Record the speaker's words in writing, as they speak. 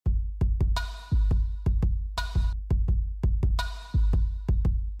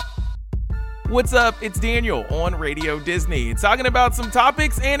What's up? It's Daniel on Radio Disney, talking about some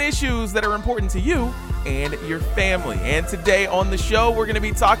topics and issues that are important to you and your family. And today on the show, we're going to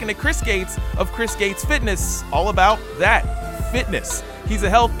be talking to Chris Gates of Chris Gates Fitness, all about that, fitness. He's a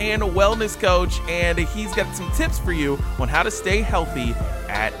health and a wellness coach, and he's got some tips for you on how to stay healthy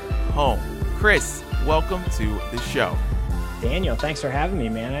at home. Chris, welcome to the show. Daniel, thanks for having me,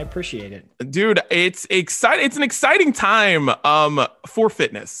 man. I appreciate it. Dude, it's exciting. It's an exciting time for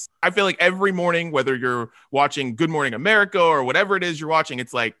fitness. I feel like every morning, whether you're watching Good Morning America or whatever it is you're watching,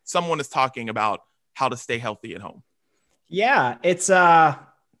 it's like someone is talking about how to stay healthy at home. Yeah, it's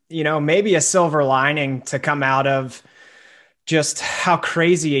maybe a silver lining to come out of just how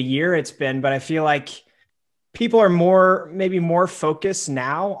crazy a year it's been, but I feel like people are maybe more focused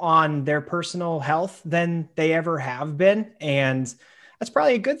now on their personal health than they ever have been. And that's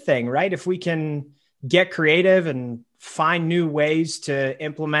probably a good thing, right? If we can get creative and find new ways to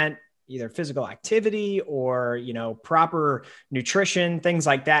implement either physical activity or, proper nutrition, things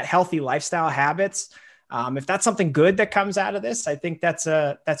like that, healthy lifestyle habits. If that's something good that comes out of this, I think that's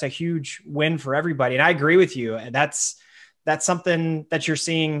a huge win for everybody. And I agree with you. And that's something that you're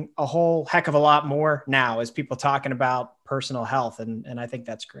seeing a whole heck of a lot more now is people talking about personal health. And I think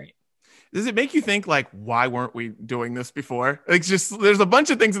that's great. Does it make you think like, why weren't we doing this before? It's just, there's a bunch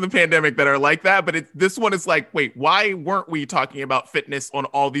of things in the pandemic that are like that, but this one is like, wait, why weren't we talking about fitness on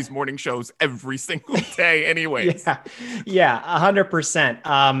all these morning shows every single day anyways? Yeah,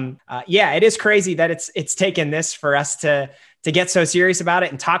 100%. It is crazy that it's taken this for us to get so serious about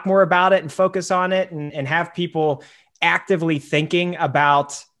it and talk more about it and focus on it and have people actively thinking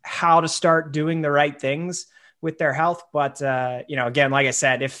about how to start doing the right things with their health. But, again, like I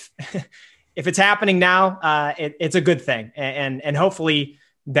said, if it's happening now, it's a good thing. And hopefully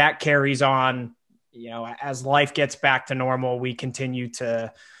that carries on, as life gets back to normal, we continue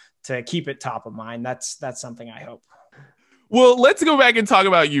to keep it top of mind. That's something I hope. Well, let's go back and talk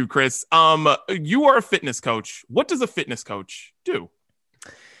about you, Chris. You are a fitness coach. What does a fitness coach do?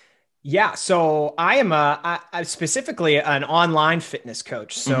 Yeah. So I am I'm specifically an online fitness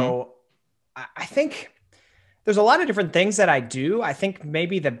coach. So I think there's a lot of different things that I do. I think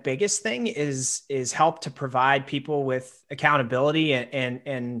maybe the biggest thing is help to provide people with accountability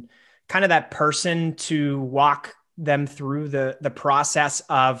and kind of that person to walk them through the process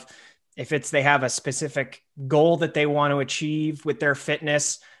of if they have a specific goal that they want to achieve with their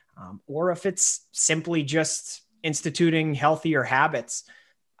fitness, or if it's simply just instituting healthier habits.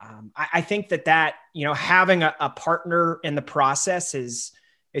 I think that having a partner in the process is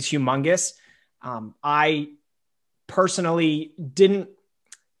humongous. I personally didn't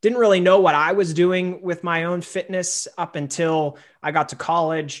really know what I was doing with my own fitness up until I got to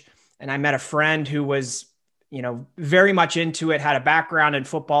college and I met a friend who was, very much into it, had a background in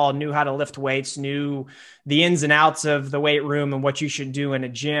football, knew how to lift weights, knew the ins and outs of the weight room and what you should do in a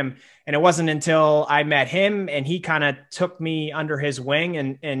gym. And it wasn't until I met him and he kind of took me under his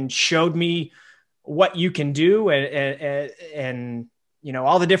wing and showed me what you can do and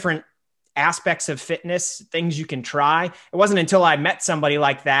all the different aspects of fitness, things you can try. It wasn't until I met somebody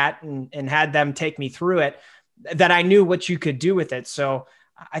like that and had them take me through it that I knew what you could do with it. So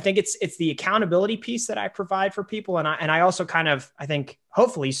I think it's the accountability piece that I provide for people. And I also kind of, I think,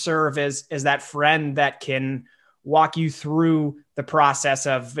 hopefully serve as that friend that can walk you through the process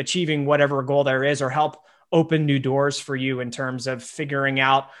of achieving whatever goal there is, or help open new doors for you in terms of figuring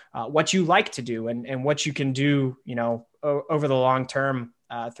out what you like to do and what you can do, over the long term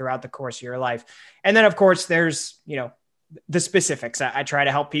throughout the course of your life. And then of course there's, the specifics. I try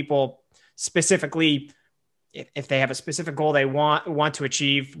to help people specifically if they have a specific goal they want to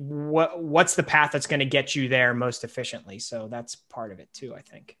achieve, what's the path that's going to get you there most efficiently. So that's part of it too, I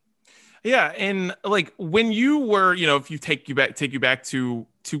think. Yeah. And like when you were, if you take you back to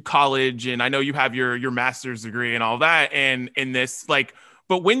college, and I know you have your master's degree and all that, and in this, like,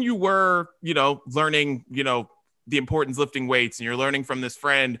 but when you were, learning, the importance of lifting weights and you're learning from this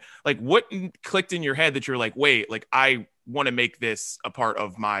friend, like what clicked in your head that you're like, wait, like I want to make this a part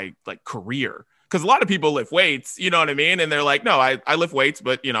of my like career? Because a lot of people lift weights, you know what I mean? And they're like, no, I lift weights,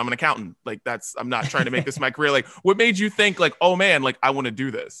 but I'm an accountant. Like I'm not trying to make this my career. Like what made you think like, oh man, like I want to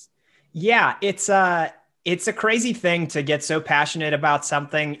do this? Yeah, it's a crazy thing to get so passionate about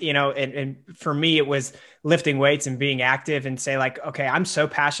something, and for me, it was lifting weights and being active and say like, okay, I'm so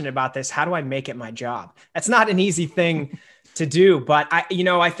passionate about this. How do I make it my job? That's not an easy thing to do, but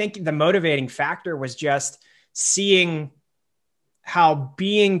I think the motivating factor was just seeing how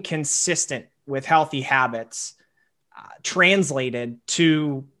being consistent with healthy habits translated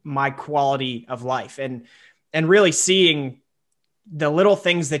to my quality of life and really seeing the little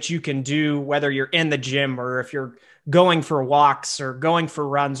things that you can do, whether you're in the gym or if you're going for walks or going for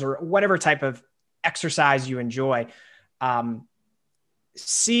runs or whatever type of exercise you enjoy,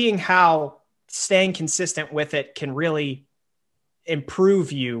 seeing how staying consistent with it can really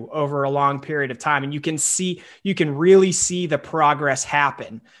improve you over a long period of time. And you can really see the progress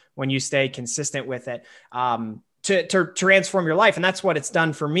happen when you stay consistent with it, to transform your life. And that's what it's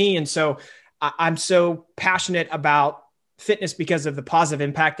done for me. And so I'm so passionate about fitness because of the positive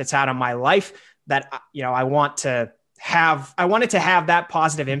impact it's had on my life, that, I want it to have that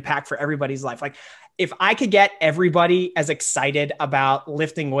positive impact for everybody's life. Like, if I could get everybody as excited about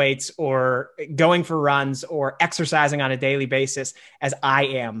lifting weights or going for runs or exercising on a daily basis as I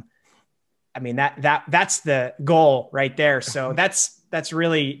am, I mean, that's the goal right there. So that's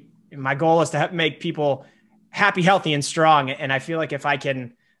really my goal, is to make people happy, healthy, and strong. And I feel like if I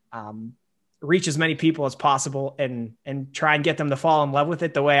can reach as many people as possible and try and get them to fall in love with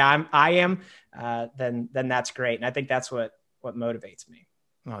it the way I am, then that's great. And I think that's what motivates me.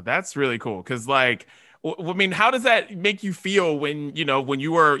 Oh, that's really cool. Cause like, I mean, how does that make you feel when, when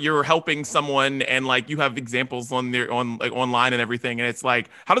you're helping someone and like you have examples on like online and everything. And it's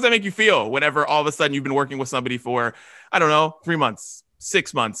like, how does that make you feel whenever all of a sudden you've been working with somebody for, I don't know, 3 months,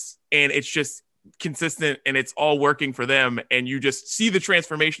 6 months, and it's just consistent and it's all working for them, and you just see the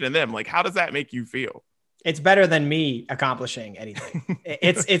transformation in them? Like, how does that make you feel? It's better than me accomplishing anything.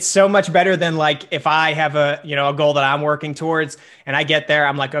 It's so much better than like, if I have a goal that I'm working towards and I get there,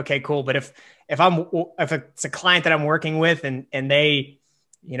 I'm like, okay, cool. But if it's a client that I'm working with and they,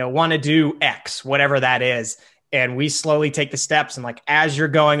 want to do X, whatever that is, and we slowly take the steps, and like, as you're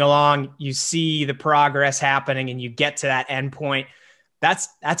going along, you see the progress happening and you get to that end point. That's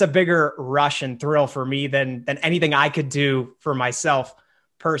a bigger rush and thrill for me than anything I could do for myself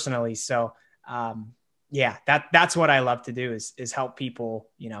personally. So, yeah, that's what I love to do is help people,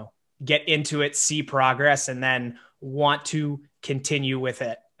 get into it, see progress, and then want to continue with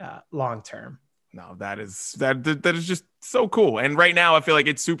it long term. No, that is just so cool. And right now I feel like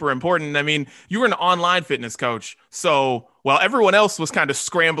it's super important. I mean, you were an online fitness coach. So while everyone else was kind of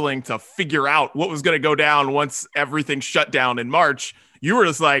scrambling to figure out what was going to go down once everything shut down in March, you were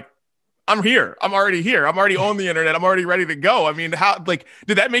just like, I'm here. I'm already here. I'm already on the internet. I'm already ready to go. I mean,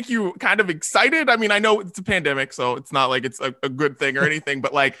 did that make you kind of excited? I mean, I know it's a pandemic, so it's not like it's a good thing or anything,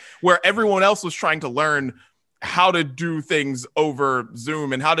 but like, where everyone else was trying to learn how to do things over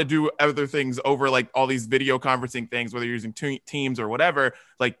Zoom and how to do other things over like all these video conferencing things, whether you're using Teams or whatever,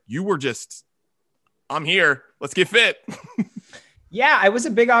 like, you were just, I'm here. Let's get fit. Yeah, it was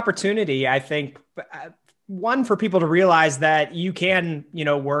a big opportunity, I think. One, for people to realize that you can,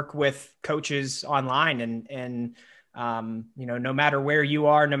 work with coaches online and no matter where you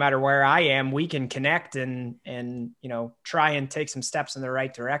are, no matter where I am, we can connect and try and take some steps in the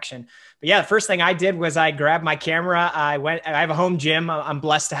right direction. But yeah, the first thing I did was I grabbed my camera. I have a home gym. I'm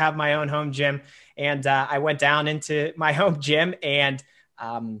blessed to have my own home gym. And I went down into my home gym and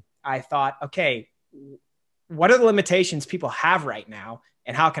I thought, okay, what are the limitations people have right now?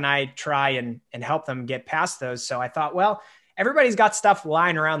 And how can I try and help them get past those? So I thought, well, everybody's got stuff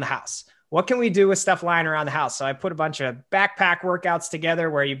lying around the house. What can we do with stuff lying around the house? So I put a bunch of backpack workouts together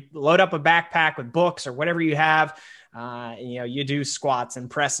where you load up a backpack with books or whatever you have. You do squats and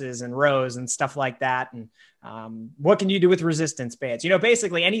presses and rows and stuff like that. And what can you do with resistance bands?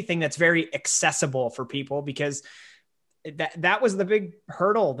 Basically anything that's very accessible for people, because that was the big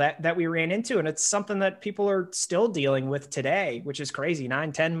hurdle that we ran into. And it's something that people are still dealing with today, which is crazy.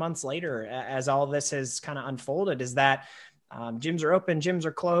 9-10 months later, as all this has kind of unfolded, is that gyms are open, gyms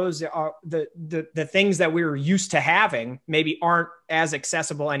are closed. The things that we were used to having maybe aren't as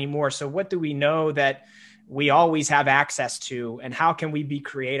accessible anymore. So what do we know that we always have access to, and how can we be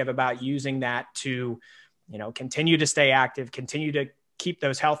creative about using that to, continue to stay active, continue to keep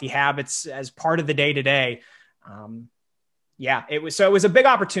those healthy habits as part of the day to day. Yeah, it was a big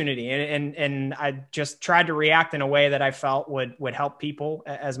opportunity, and I just tried to react in a way that I felt would help people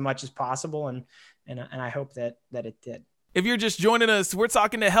as much as possible. And I hope that it did. If you're just joining us, we're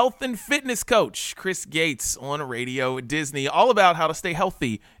talking to health and fitness coach Chris Gates on Radio Disney, all about how to stay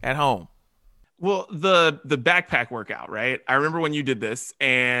healthy at home. Well, the backpack workout, right? I remember when you did this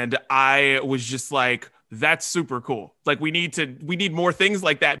and I was just like, that's super cool. Like, we need more things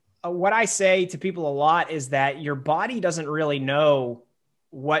like that. What I say to people a lot is that your body doesn't really know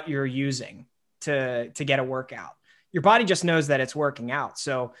what you're using to get a workout. Your body just knows that it's working out.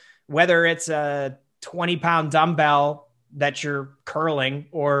 So whether it's a 20-pound dumbbell that you're curling,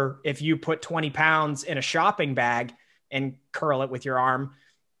 or if you put 20 pounds in a shopping bag and curl it with your arm,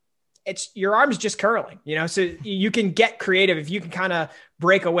 it's your arm's just curling, so you can get creative if you can kind of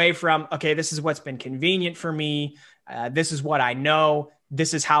break away from, okay, this is what's been convenient for me. This is what I know.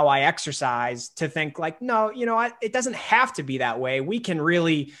 This is how I exercise, to think like, no, it doesn't have to be that way. We can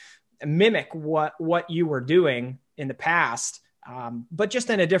really mimic what you were doing in the past, but just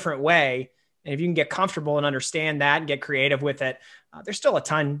in a different way. And if you can get comfortable and understand that and get creative with it, there's still a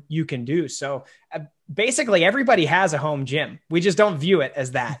ton you can do. So basically everybody has a home gym. We just don't view it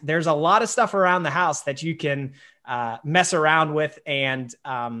as that. There's a lot of stuff around the house that you can mess around with and,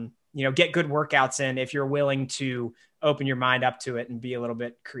 get good workouts in if you're willing to open your mind up to it and be a little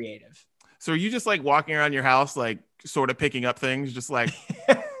bit creative. So are you just like walking around your house, like sort of picking up things, just like,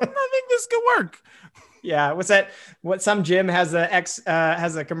 I think this could work? Yeah. What's that? What some gym has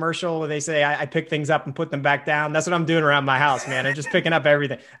a commercial where they say, I pick things up and put them back down. That's what I'm doing around my house, man. I'm just picking up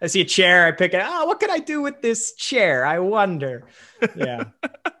everything. I see a chair, I pick it. Oh, what can I do with this chair? I wonder. Yeah.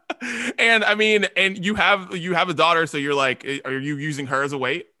 And I mean, and you have a daughter. So you're like, are you using her as a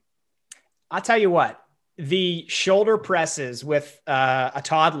weight? I'll tell you what, the shoulder presses with a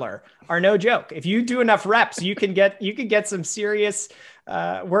toddler are no joke. If you do enough reps, you can get some serious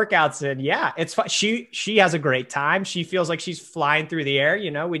workouts in. Yeah, it's fun. She has a great time. She feels like she's flying through the air.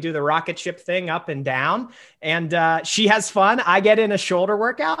 We do the rocket ship thing up and down, and she has fun. I get in a shoulder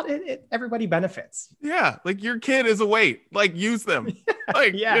workout. Everybody benefits. Yeah, like your kid is a weight. Like use them.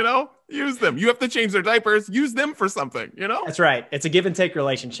 Like yeah. Use them. You have to change their diapers. Use them for something. That's right. It's a give and take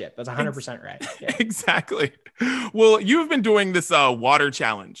relationship. That's 100% right. Yeah. Exactly. Well, you've been doing this water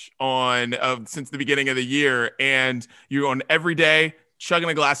challenge since the beginning of the year, and you're on every day chugging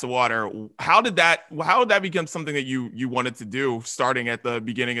a glass of water. How did that become something that you wanted to do starting at the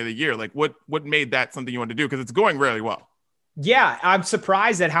beginning of the year? Like what made that something you wanted to do? Because it's going really well. Yeah, I'm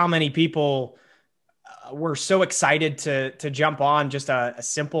surprised at how many people were so excited to jump on just a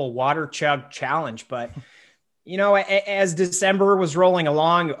simple water chug challenge. But, as December was rolling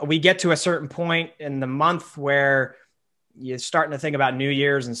along, we get to a certain point in the month where you're starting to think about New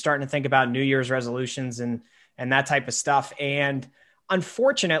Year's and starting to think about New Year's resolutions and that type of stuff. And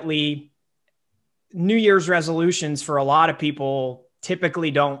unfortunately, New Year's resolutions for a lot of people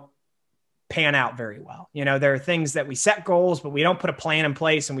typically don't pan out very well. There are things that we set goals, but we don't put a plan in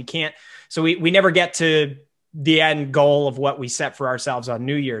place, and we can't. So we never get to the end goal of what we set for ourselves on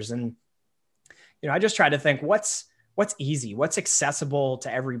New Year's. And, I just try to think what's easy, what's accessible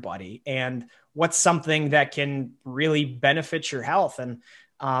to everybody, and what's something that can really benefit your health. And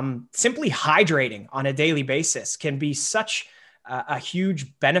simply hydrating on a daily basis can be such a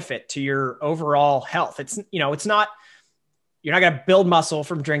huge benefit to your overall health. It's not, you're not going to build muscle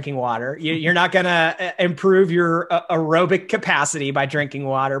from drinking water. You're not going to improve your aerobic capacity by drinking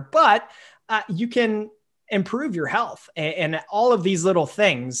water, but you can improve your health. And all of these little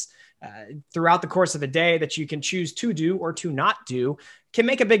things throughout the course of the day that you can choose to do or to not do can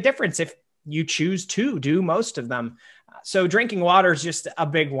make a big difference if you choose to do most of them. So drinking water is just a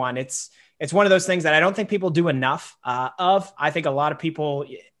big one. It's one of those things that I don't think people do enough of. I think a lot of people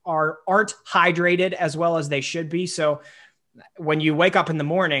aren't hydrated as well as they should be. So when you wake up in the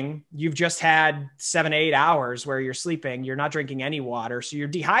morning, you've just had 7 to 8 hours where you're sleeping, you're not drinking any water. So you're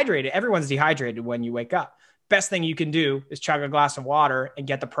dehydrated. Everyone's dehydrated when you wake up. Best thing you can do is chug a glass of water and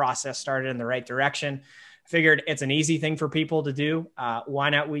get the process started in the right direction. I figured it's an easy thing for people to do. Why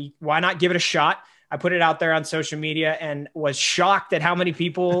not give it a shot? I put it out there on social media and was shocked at how many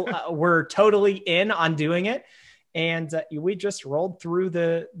people were totally in on doing it. And we just rolled through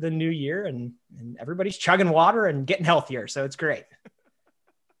the new year, and everybody's chugging water and getting healthier. So it's great.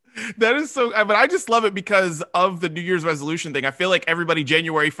 That is so, but I just love it because of the New Year's resolution thing. I feel like everybody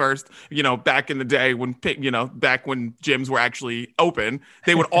January 1st, back in the day when, back when gyms were actually open,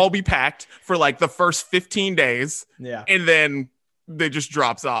 they would all be packed for like the first 15 days. Yeah. And then they just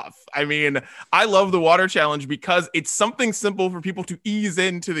drops off. I mean, I love the water challenge because it's something simple for people to ease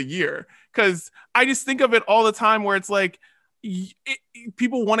into the year. Cause I just think of it all the time where it's like,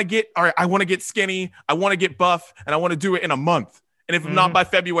 people want to get, all right, I want to get skinny. I want to get buff, and I want to do it in a month. And if not by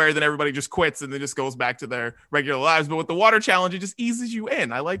February, then everybody just quits and then just goes back to their regular lives. But with the water challenge, it just eases you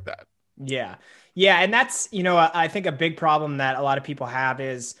in. I like that. Yeah. Yeah. And that's, I think a big problem that a lot of people have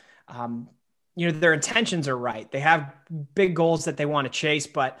is, their intentions are right. They have big goals that they want to chase,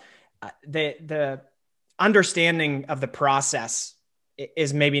 but the understanding of the process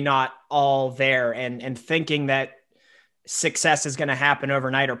is maybe not all there, and thinking that success is going to happen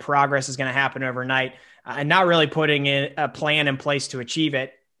overnight or progress is going to happen overnight, and not really putting in a plan in place to achieve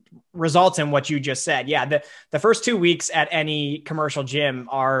it results in what you just said. Yeah. The first 2 weeks at any commercial gym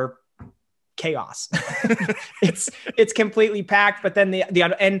are chaos. it's completely packed. But then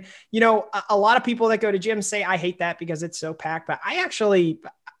and a lot of people that go to gyms say, I hate that because it's so packed. But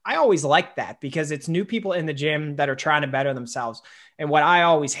I always like that because it's new people in the gym that are trying to better themselves. And what I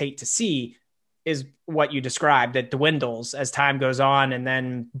always hate to see is what you described, that dwindles as time goes on. And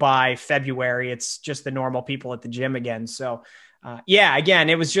then by February, it's just the normal people at the gym again. So again,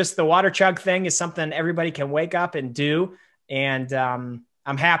 it was just the water chug thing is something everybody can wake up and do. And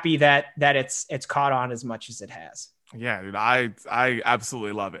I'm happy that it's caught on as much as it has. Yeah, dude, I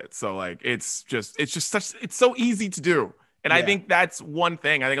absolutely love it. So like, it's so easy to do. And I think that's one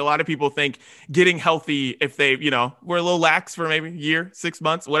thing. I think a lot of people think getting healthy, if they, we're a little lax for maybe a year, 6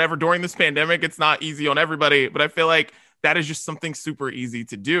 months, whatever, during this pandemic, it's not easy on everybody, but I feel like that is just something super easy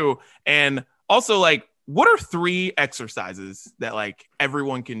to do. And also, like, what are 3 exercises that like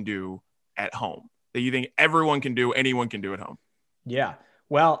everyone can do at home that you think everyone can do, anyone can do at home? Yeah.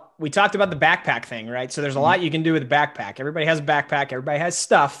 Well, we talked about the backpack thing, right? So there's a lot you can do with a backpack. Everybody has a backpack. Everybody has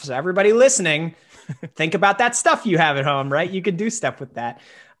stuff. So everybody listening, think about that stuff you have at home, right? You can do stuff with that.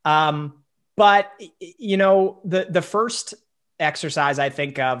 But the first exercise I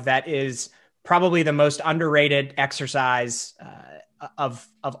think of that is probably the most underrated exercise of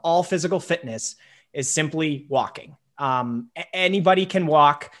all physical fitness is simply walking. Anybody can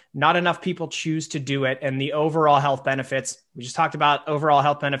walk. Not enough people choose to do it. And the overall health benefits, we just talked about overall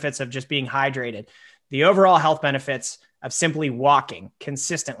health benefits of just being hydrated. The overall health benefits of simply walking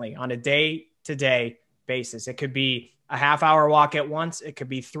consistently on a day-to-day basis. It could be a half-hour walk at once. It could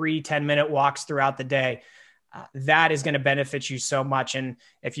be 3 10-minute walks throughout the day. That is going to benefit you so much. And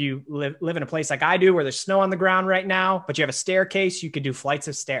if you live in a place like I do, where there's snow on the ground right now, but you have a staircase, you could do flights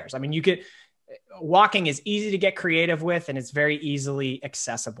of stairs. I mean, walking is easy to get creative with, and it's very easily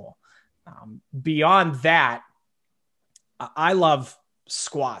accessible. Beyond that, I love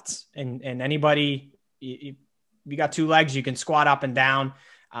squats, and anybody, you got 2 legs, you can squat up and down.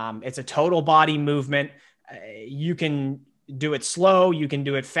 It's a total body movement. You can do it slow. You can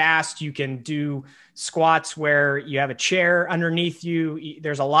do it fast. You can do squats where you have a chair underneath you.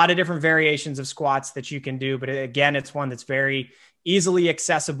 There's a lot of different variations of squats that you can do, but again, it's one that's very easily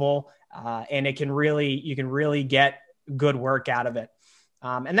accessible. And you can really get good work out of it.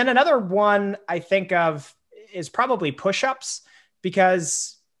 And then another one I think of is probably push-ups,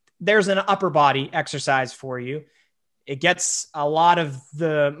 because there's an upper body exercise for you. It gets a lot of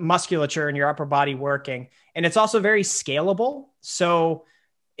the musculature in your upper body working, and it's also very scalable. So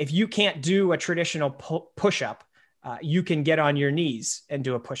if you can't do a traditional push-up, you can get on your knees and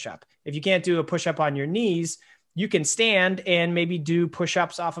do a push-up. If you can't do a push-up on your knees, you can stand and maybe do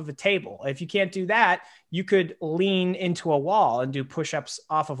push-ups off of a table. If you can't do that, you could lean into a wall and do push-ups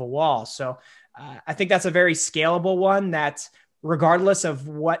off of a wall. So I think that's a very scalable one that, regardless of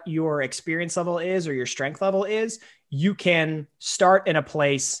what your experience level is or your strength level is, you can start in a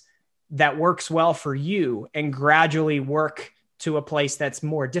place that works well for you and gradually work to a place that's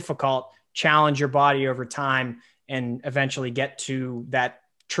more difficult, challenge your body over time, and eventually get to that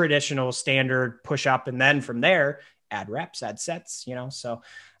traditional standard push up. And then from there, add reps, add sets, so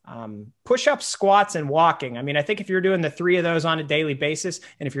push ups, squats, and walking. I mean, I think if you're doing the 3 of those on a daily basis,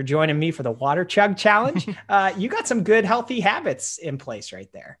 and if you're joining me for the water chug challenge, you got some good, healthy habits in place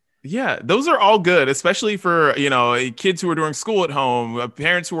right there. Yeah, those are all good, especially for, kids who are doing school at home,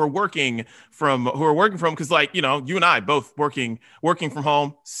 parents who are working from, because like, you and I both working from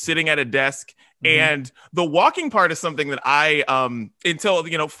home, sitting at a desk. And the walking part is something that I,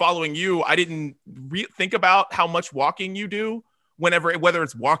 until, following you, I didn't think about how much walking you do whether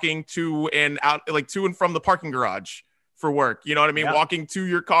it's walking to and out, like to and from the parking garage for work, you know what I mean? Yep. Walking to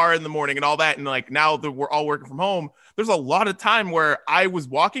your car in the morning and all that. And like, now that we're all working from home, there's a lot of time where I was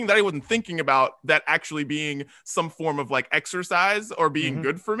walking that I wasn't thinking about that actually being some form of like exercise or being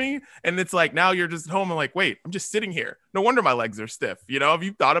good for me. And it's like, now you're just at home and like, wait, I'm just sitting here. No wonder my legs are stiff. Have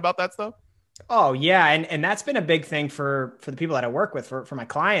you thought about that stuff? Oh yeah. And that's been a big thing for the people that I work with, for my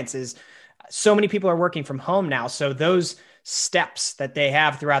clients, is so many people are working from home now. So those steps that they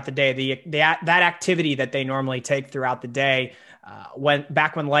have throughout the day, that activity that they normally take throughout the day, when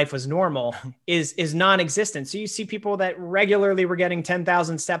life was normal, is non-existent. So you see people that regularly were getting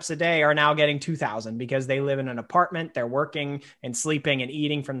 10,000 steps a day are now getting 2,000 because they live in an apartment. They're working and sleeping and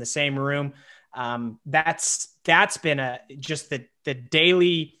eating from the same room. That's been just the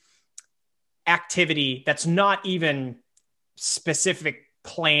daily activity that's not even specific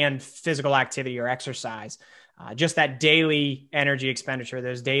planned physical activity or exercise. just that daily energy expenditure,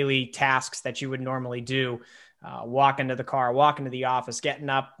 those daily tasks that you would normally do, walking to the car, walking to the office, getting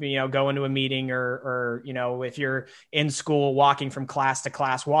up, going to a meeting, or if you're in school, walking from class to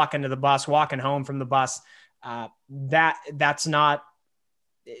class, walking to the bus, walking home from the bus.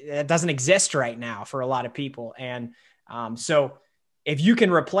 It doesn't exist right now for a lot of people. And so if you can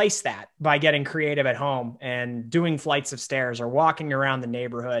replace that by getting creative at home and doing flights of stairs or walking around the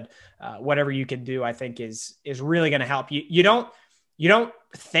neighborhood, whatever you can do, I think is really going to help you. You don't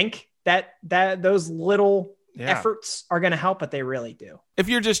think that those little efforts are going to help, but they really do. If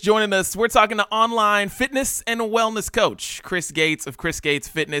you're just joining us, we're talking to online fitness and wellness coach Chris Gates of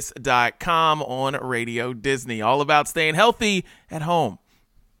chrisgatesfitness.com on Radio Disney, all about staying healthy at home.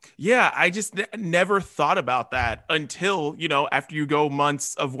 Yeah, I just never thought about that until, after you go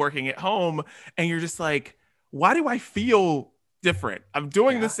months of working at home and you're just like, why do I feel different? I'm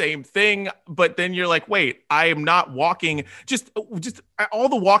doing the same thing, but then you're like, wait, I am not walking. Just all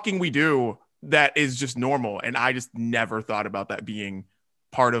the walking we do that is just normal. And I just never thought about that being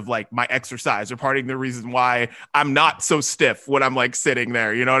part of like my exercise or part of the reason why I'm not so stiff when I'm like sitting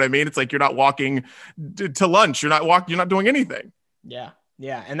there. You know what I mean? It's like, you're not walking to lunch. You're not doing anything. Yeah.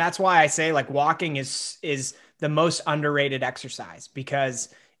 Yeah. And that's why I say like walking is the most underrated exercise, because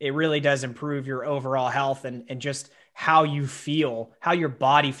it really does improve your overall health and just how you feel, how your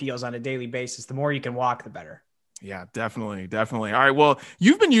body feels on a daily basis. The more you can walk, the better. Yeah, definitely. All right. Well,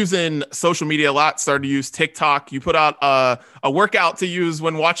 you've been using social media a lot, started to use TikTok. You put out a workout to use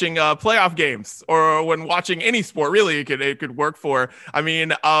when watching playoff games or when watching any sport, really, it could work for. I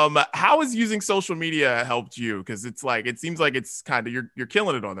mean, how has using social media helped you? Because it seems like it's kind of, you're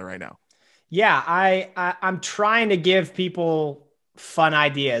killing it on there right now. Yeah, I'm trying to give people fun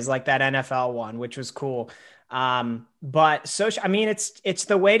ideas like that NFL one, which was cool. But social, I mean, it's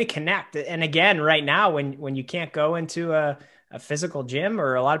the way to connect. And again, right now, when you can't go into a physical gym,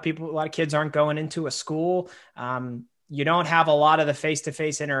 or a lot of kids aren't going into a school, you don't have a lot of the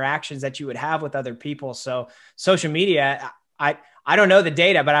face-to-face interactions that you would have with other people. So social media, I don't know the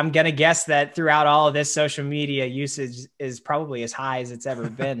data, but I'm going to guess that throughout all of this, social media usage is probably as high as it's ever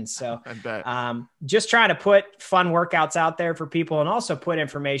been. So I bet. Just trying to put fun workouts out there for people, and also put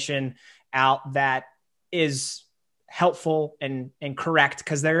information out that is helpful and correct,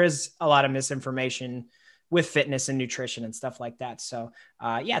 because there is a lot of misinformation with fitness and nutrition and stuff like that. So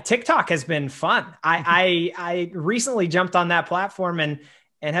TikTok has been fun. I recently jumped on that platform and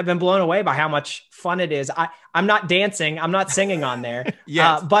have been blown away by how much fun it is. I'm not dancing, I'm not singing on there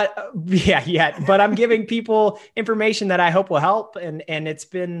but I'm giving people information that I hope will help, and it's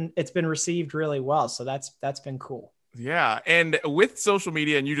been received really well. So that's been cool. Yeah. And with social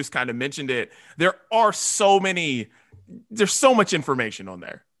media, and you just kind of mentioned it, there's so much information on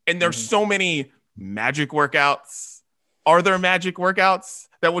there, and there's so many magic workouts. Are there magic workouts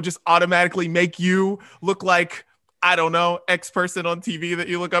that will just automatically make you look like, I don't know, X person on TV that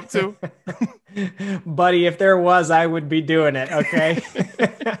you look up to? Buddy, if there was, I would be doing it. Okay.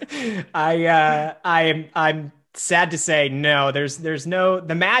 I'm sad to say, no, there's no,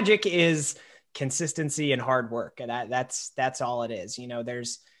 the magic is consistency and hard work. And that's all it is.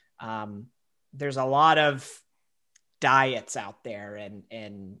 There's a lot of diets out there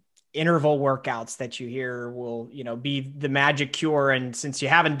and interval workouts that you hear will, be the magic cure. And since you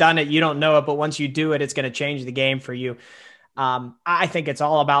haven't done it, you don't know it, but once you do it, it's going to change the game for you. I think it's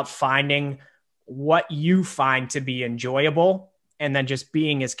all about finding what you find to be enjoyable, and then just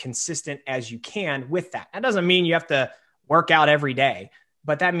being as consistent as you can with that. That doesn't mean you have to work out every day,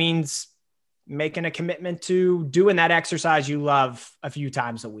 but that means making a commitment to doing that exercise you love a few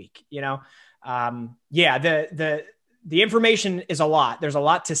times a week. The information is a lot. There's a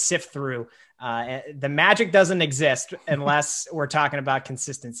lot to sift through. The magic doesn't exist unless we're talking about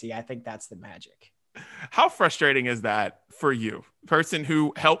consistency. I think that's the magic. How frustrating is that for you, person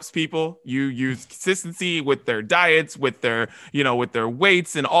who helps people? You use consistency with their diets, with their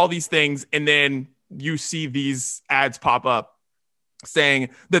weights and all these things. And then you see these ads pop up saying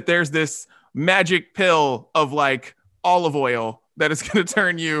that there's this magic pill of like olive oil that is going to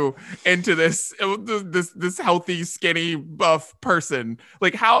turn you into this healthy, skinny, buff person.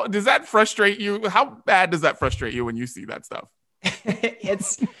 Like, how does that frustrate you? How bad does that frustrate you when you see that stuff?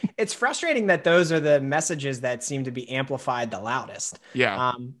 It's frustrating that those are the messages that seem to be amplified the loudest.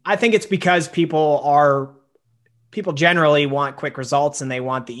 Yeah. I think it's because people generally want quick results, and they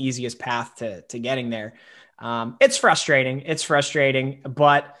want the easiest path to getting there. It's frustrating,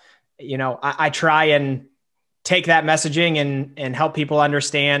 but I try and take that messaging and help people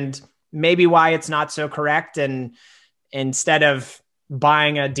understand maybe why it's not so correct. And instead of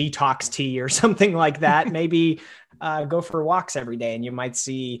buying a detox tea or something like that. Maybe go for walks every day, and you might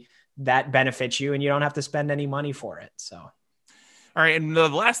see that benefits you, and you don't have to spend any money for it. So, all right. And the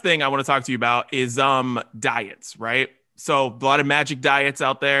last thing I want to talk to you about is diets, right? So a lot of magic diets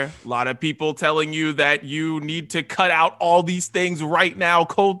out there, a lot of people telling you that you need to cut out all these things right now,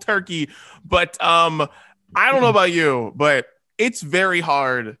 cold turkey. But I don't know about you, but it's very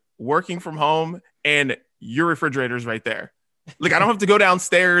hard working from home and your refrigerator's right there. Like, I don't have to go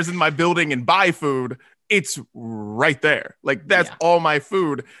downstairs in my building and buy food. It's right there. Like, that's all my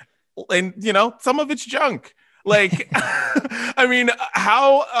food. And, you know, some of it's junk. Like, I mean,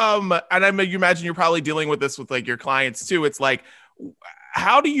 how, and you imagine you're probably dealing with this with like your clients too. It's like,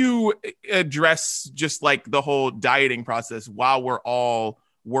 how do you address just like the whole dieting process while we're all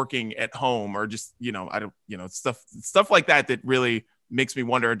working at home, or just, you know, stuff like that really makes me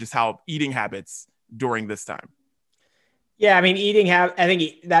wonder just how eating habits during this time. Yeah. I mean, I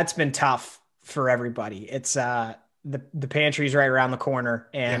think that's been tough for everybody. It's the pantry's right around the corner,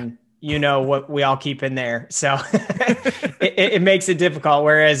 and you know what we all keep in there. So it makes it difficult.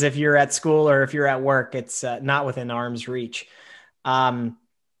 Whereas if you're at school or if you're at work, it's not within arm's reach. You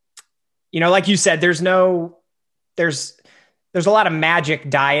know, like you said, there's a lot of magic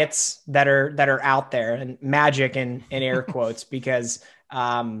diets that are out there, and magic in air quotes, because,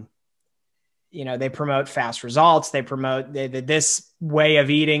 you know, they promote fast results. They promote this way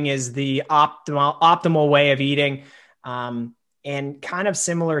of eating is the optimal way of eating. And kind of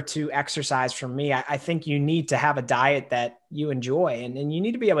similar to exercise for me, I think you need to have a diet that you enjoy, and you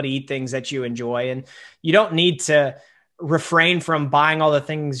need to be able to eat things that you enjoy. And you don't need to refrain from buying all the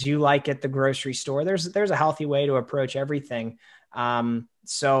things you like at the grocery store. There's a healthy way to approach everything.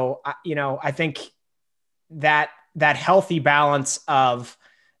 So, you know, I think that healthy balance of,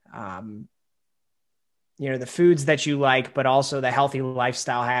 you know, the foods that you like, but also the healthy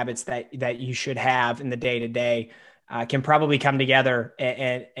lifestyle habits that you should have in the day to day, can probably come together,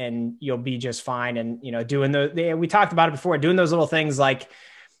 and you'll be just fine. And, you know, we talked about it before, doing those little things like,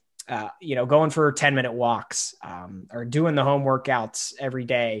 you know, going for 10-minute walks, or doing the home workouts every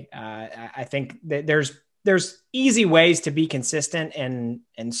day. I think that there's easy ways to be consistent and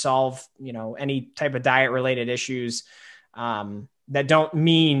solve, you know, any type of diet related issues, that don't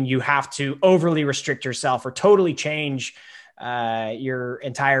mean you have to overly restrict yourself or totally change, your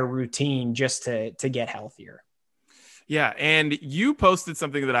entire routine just to get healthier. Yeah, and you posted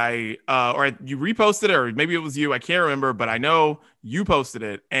something that or you reposted it, or maybe it was you, I can't remember, but I know you posted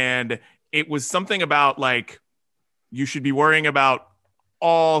it, and it was something about like, you should be worrying about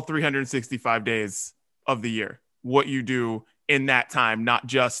all 365 days of the year, what you do in that time, not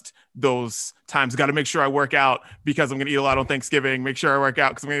just those times. Got to make sure I work out because I'm going to eat a lot on Thanksgiving, make sure I work out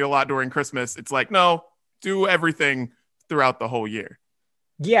because I'm going to eat a lot during Christmas. It's like, no, do everything throughout the whole year.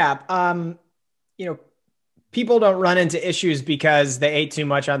 Yeah. You know, people don't run into issues because they ate too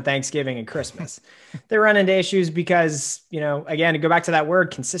much on Thanksgiving and Christmas. They run into issues because, you know, again, to go back to that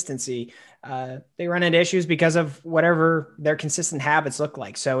word, consistency, they run into issues because of whatever their consistent habits look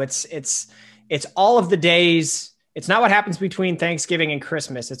like. So it's all of the days. It's not what happens between Thanksgiving and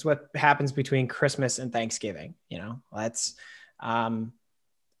Christmas. It's what happens between Christmas and Thanksgiving. You know, that's,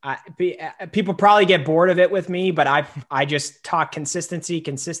 people probably get bored of it with me, but I just talk consistency,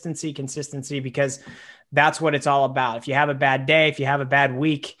 because that's what it's all about. If you have a bad day, if you have a bad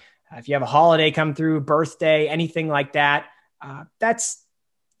week, if you have a holiday come through, birthday, anything like that, that's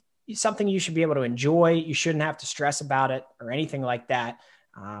something you should be able to enjoy. You shouldn't have to stress about it or anything like that.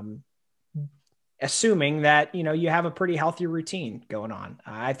 Assuming that, you know, you have a pretty healthy routine going on.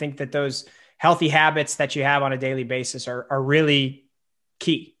 I think that those healthy habits that you have on a daily basis are really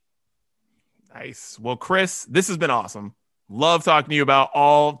key. Nice. Well, Chris, this has been awesome. Love talking to you about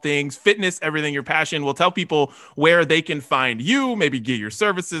all things fitness, everything your passion. We'll tell people where they can find you, maybe get your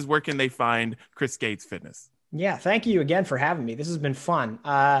services. Where can they find Chris Gates Fitness? Yeah, thank you again for having me. This has been fun.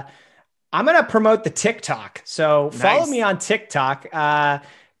 I'm going to promote the TikTok. So follow me on TikTok,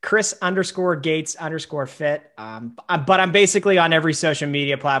 Chris_Gates_fit. But I'm basically on every social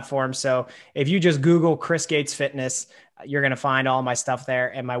media platform. So if you just Google Chris Gates Fitness, you're going to find all my stuff there.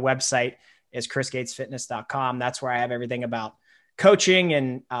 And my website is chrisgatesfitness.com. That's where I have everything about coaching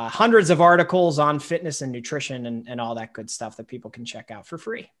and hundreds of articles on fitness and nutrition and all that good stuff that people can check out for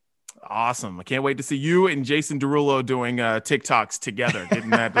free. Awesome. I can't wait to see you and Jason Derulo doing TikToks together,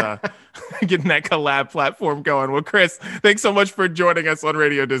 getting that getting that collab platform going. Well, Chris, thanks so much for joining us on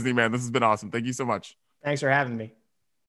Radio Disney, man. This has been awesome. Thank you so much. Thanks for having me.